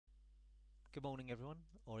Good morning, everyone,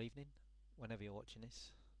 or evening, whenever you're watching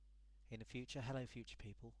this. In the future, hello, future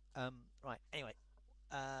people. Right. Anyway,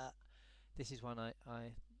 uh, this is one I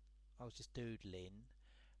was just doodling,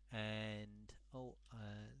 and not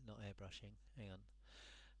airbrushing. Hang on,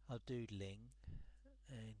 I was doodling,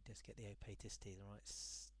 and just get the opacity in the right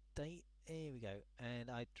state. Here we go,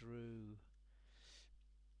 and I drew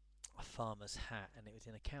a farmer's hat, and it was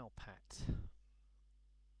in a cow pat.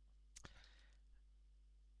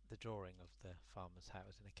 The drawing of the farmer's hat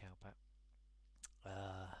was in a cow pat,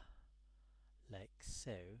 like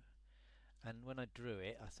so. And when I drew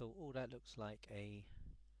it, I thought, oh, that looks like a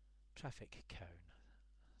traffic cone.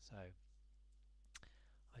 So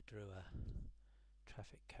I drew a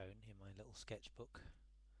traffic cone in my little sketchbook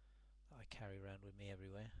that I carry around with me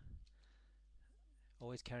everywhere.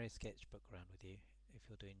 Always carry a sketchbook around with you if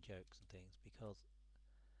you're doing jokes and things, because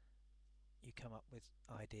you come up with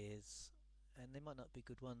ideas and they might not be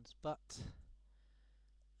good ones, but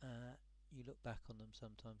you look back on them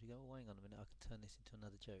sometimes, you go, oh, hang on a minute, I can turn this into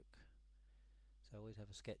another joke. So always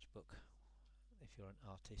have a sketchbook if you're an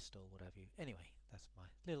artist or what have you. Anyway, that's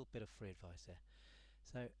my little bit of free advice there.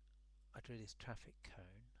 So I drew this traffic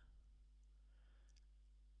cone,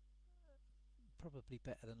 probably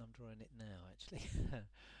better than I'm drawing it now, actually.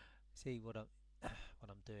 See, what I'm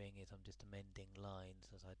doing is I'm just amending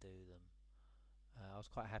lines as I do them. I was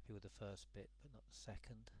quite happy with the first bit, but not the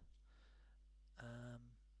second.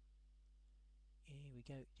 Here we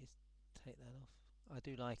go. Just take that off. I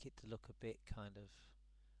do like it to look a bit kind of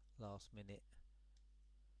last minute.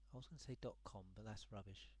 I was going to say .com, but that's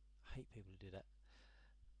rubbish. I hate people who do that.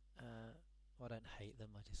 Well, I don't hate them.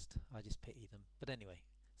 I just pity them. But anyway,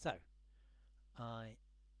 so I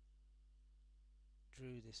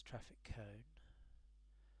drew this traffic cone,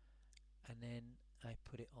 and then I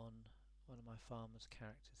put it on one of my farmer's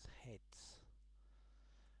characters' heads.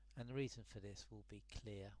 And the reason for this will be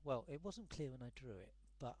clear. Well, it wasn't clear when I drew it,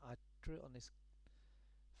 but I drew it on this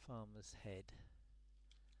farmer's head,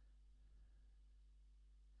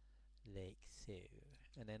 like so.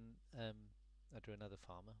 And then I drew another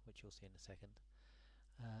farmer, which you'll see in a second.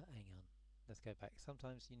 Hang on, let's go back.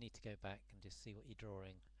 Sometimes you need to go back and just see what you're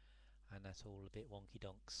drawing, and that's all a bit wonky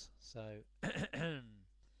donks. So hang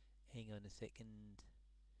on a second.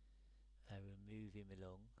 I will move him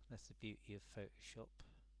along. That's the beauty of Photoshop,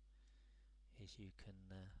 is you can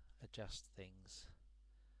adjust things.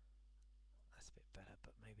 That's a bit better,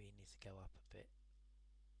 but maybe he needs to go up a bit,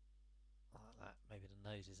 like that. Maybe the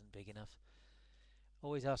nose isn't big enough.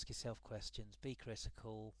 Always ask yourself questions, be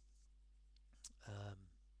critical,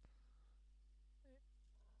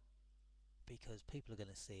 because people are going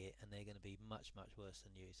to see it and they're going to be much worse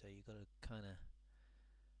than you, so you've got to kind of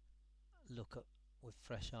look at with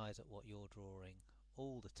fresh eyes at what you're drawing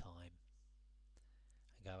all the time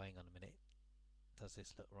and go, hang on a minute, does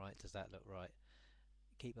this look right, does that look right?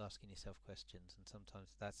 Keep asking yourself questions, and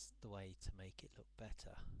sometimes that's the way to make it look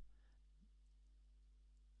better.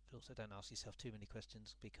 But also don't ask yourself too many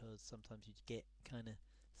questions, because sometimes you get kind of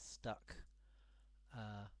stuck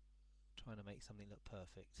trying to make something look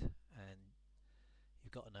perfect, and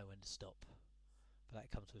you've got to know when to stop. But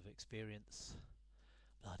that comes with experience.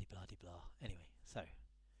 Blah de blah de blah. Anyway, so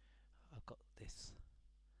I've got this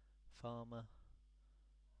farmer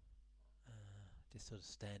just sort of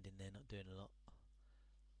standing there, not doing a lot,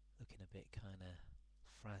 looking a bit kind of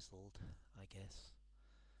frazzled, I guess.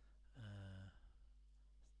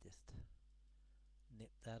 Just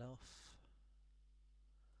nip that off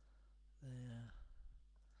there.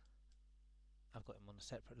 I've got him on a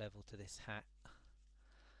separate level to this hat.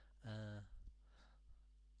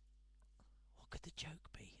 What could the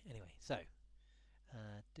joke be? Anyway, so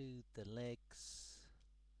do the legs,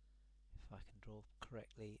 if I can draw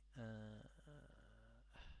correctly,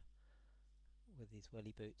 with these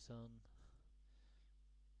welly boots on,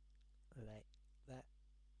 like that.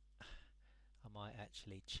 I might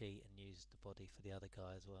actually cheat and use the body for the other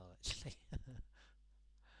guy as well, actually.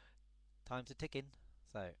 Time's a ticking.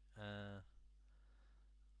 So I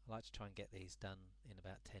like to try and get these done in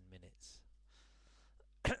about 10 minutes.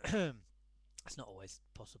 It's not always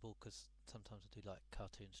possible, because sometimes I do like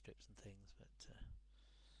cartoon strips and things, but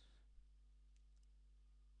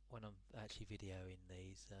when I'm actually videoing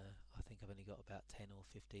these, I think I've only got about 10 or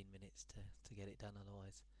 15 minutes to get it done,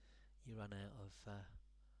 otherwise you run out of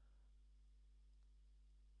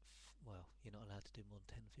well, you're not allowed to do more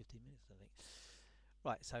than 10 or 15 minutes, I think.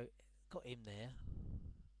 Right, so got him there.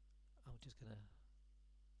 I'm just gonna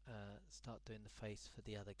start doing the face for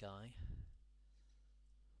the other guy,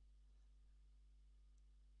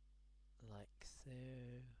 like so.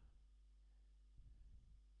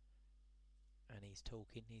 and he's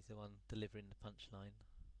talking. He's the one delivering the punchline.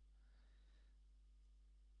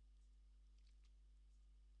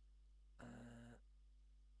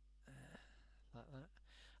 Like that.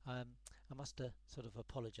 I must sort of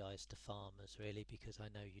apologise to farmers really, because I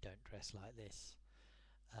know you don't dress like this.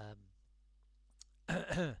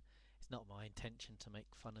 It's not my intention to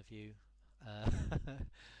make fun of you.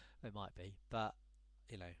 It might be, but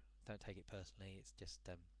you know, don't take it personally. It's just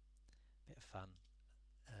a bit of fun.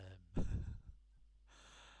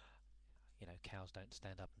 You know, cows don't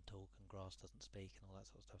stand up and talk, and grass doesn't speak, and all that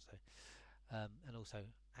sort of stuff. So, and also,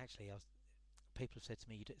 actually, people have said to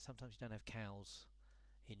me, sometimes you don't have cows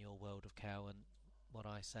in your world of cow, and what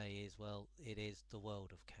I say is, well, it is the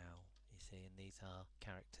world of cow. You see, and these are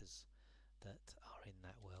characters that are in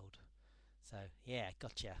that world. So yeah,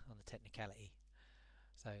 gotcha on the technicality.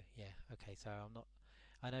 So yeah, okay. So I'm not.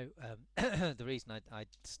 I know the reason I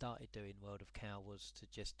started doing World of Cow was to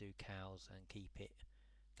just do cows and keep it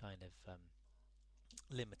kind of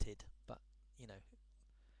limited, but you know,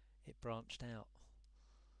 it branched out,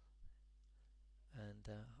 and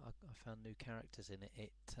I found new characters in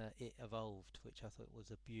it. It evolved, which I thought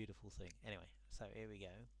was a beautiful thing. Anyway, so here we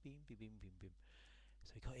go. Beam, beam, beam, beam, beam.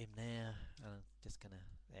 So we got him there, and I'm just gonna.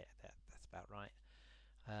 Yeah, that's about right.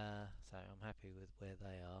 So I'm happy with where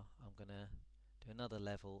they are. I'm gonna do another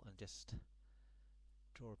level and just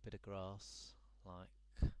draw a bit of grass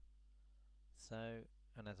like so.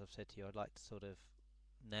 And as I've said to you, I'd like to sort of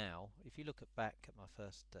now, if you look back at my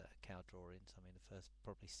first cow drawings, I mean the first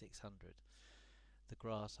probably 600, the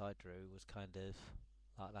grass I drew was kind of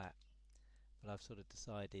like that, but I've sort of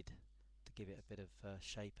decided to give it a bit of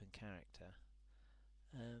shape and character.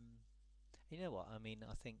 You know what? I mean,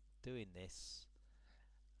 I think doing this,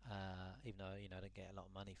 even though I don't get a lot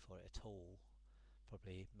of money for it at all,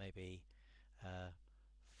 probably maybe uh,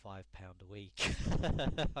 £5 a week. I don't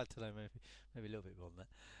know, maybe a little bit more than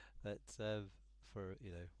that. But for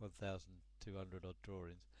 1,200 odd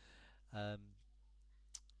drawings, um,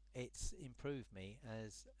 it's improved me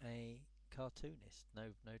as a cartoonist.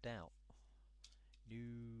 No doubt, no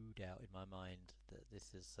doubt in my mind that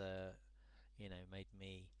this has made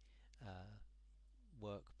me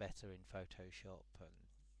work better in Photoshop, and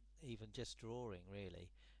even just drawing. Really,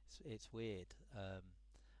 it's weird.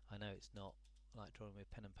 I know it's not like drawing with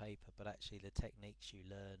pen and paper, but actually the techniques you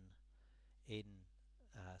learn in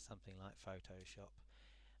something like Photoshop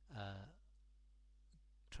uh,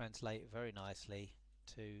 translate very nicely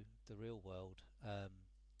to the real world.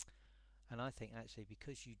 And I think actually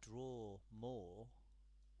because you draw more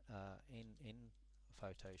in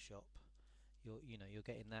Photoshop, you're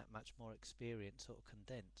getting that much more experience sort of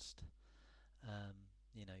condensed.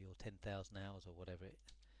 Your 10,000 hours or whatever it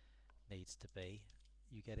needs to be,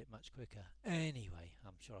 you get it much quicker. Anyway,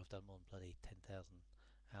 I'm sure I've done more than bloody 10,000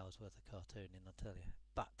 hours worth of cartooning, I tell you.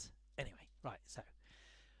 But anyway, right, so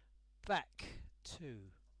back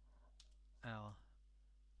to our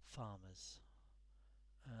farmers.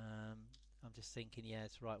 I'm just thinking, yeah,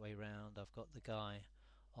 it's the right way round. I've got the guy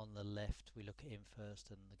on the left, we look at him first,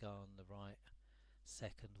 and the guy on the right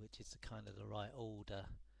second, which is the kind of the right order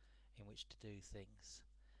in which to do things.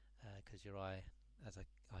 Because your eye, as I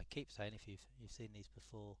keep saying, if you've seen these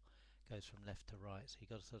before, goes from left to right, so you've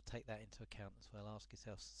got to sort of take that into account as well. Ask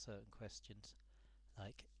yourself certain questions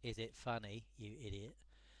like, is it funny, you idiot?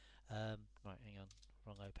 Right, hang on,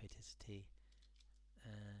 wrong opacity.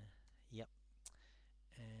 Yep,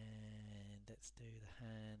 and let's do the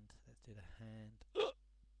hand.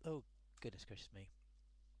 Oh, goodness gracious me,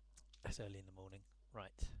 it's early in the morning.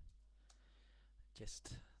 Right,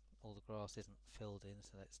 just all the grass isn't filled in,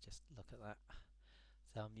 so let's just look at that.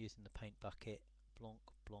 So I'm using the paint bucket.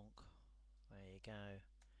 Blonk, blonk. There you go.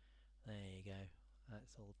 There you go.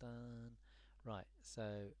 That's all done. Right,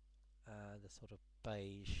 so the sort of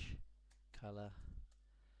beige colour.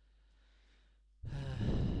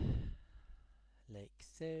 Like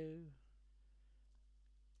so.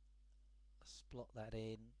 Splot that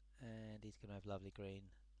in, and he's going to have lovely green,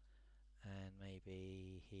 and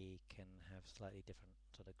maybe he can have slightly different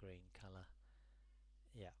sort of green colour.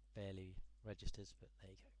 Yeah, barely registers, but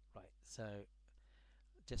there you go. Right, so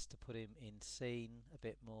just to put him in scene a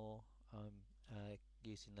bit more, I'm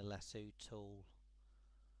using the lasso tool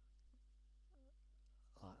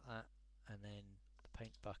like that, and then the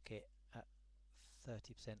paint bucket at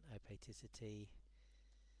 30% opacity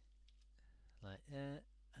like that.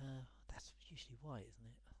 That's usually white, isn't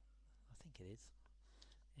it? I think it is.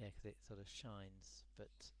 Yeah, because it sort of shines,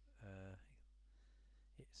 but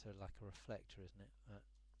it's sort of like a reflector, isn't it?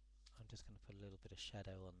 I'm just going to put a little bit of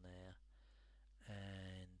shadow on there,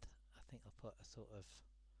 and I think I'll put a sort of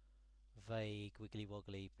vague wiggly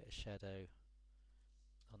woggly bit of shadow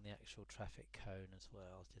on the actual traffic cone as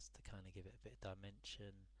well, just to kind of give it a bit of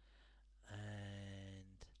dimension.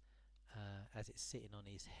 And as it's sitting on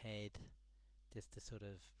his head, just to sort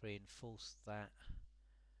of reinforce that,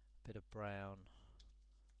 bit of brown,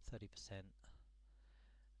 30%.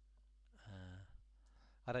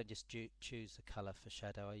 I don't just choose the colour for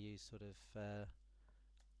shadow, I use sort of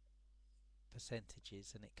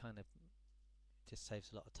percentages, and it kind of just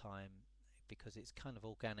saves a lot of time, because it's kind of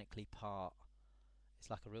organically part, it's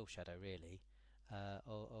like a real shadow really,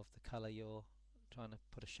 of the colour you're trying to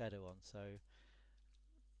put a shadow on. So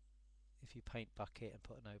if you paint bucket and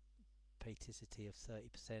put an opacity of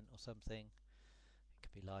 30% or something, it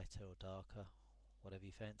could be lighter or darker, whatever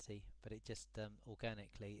you fancy, but it just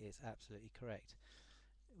organically is absolutely correct.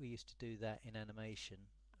 We used to do that in animation,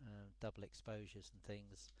 double exposures and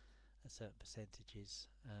things at certain percentages,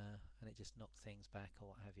 and it just knocked things back or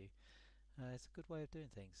what have you. It's a good way of doing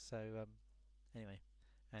things. So anyway,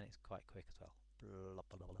 and it's quite quick as well. Blah,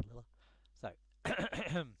 blah, blah, blah. So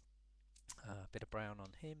a bit of brown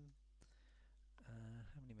on him.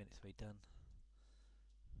 How many minutes have we done?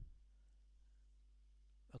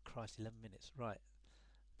 Oh Christ, 11 minutes. Right.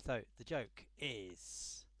 So the joke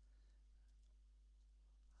is,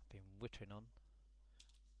 I've been wittering on.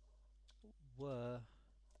 Were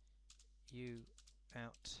you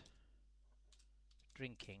out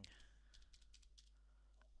drinking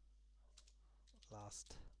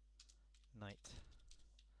last night?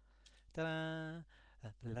 Ta-da!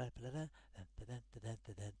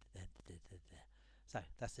 So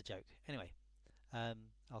that's the joke. Anyway,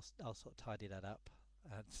 I'll sort of tidy that up.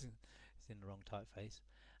 It's in the wrong typeface.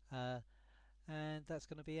 And that's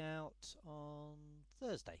going to be out on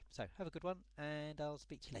Thursday. So have a good one, and I'll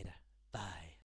speak to you later. Bye.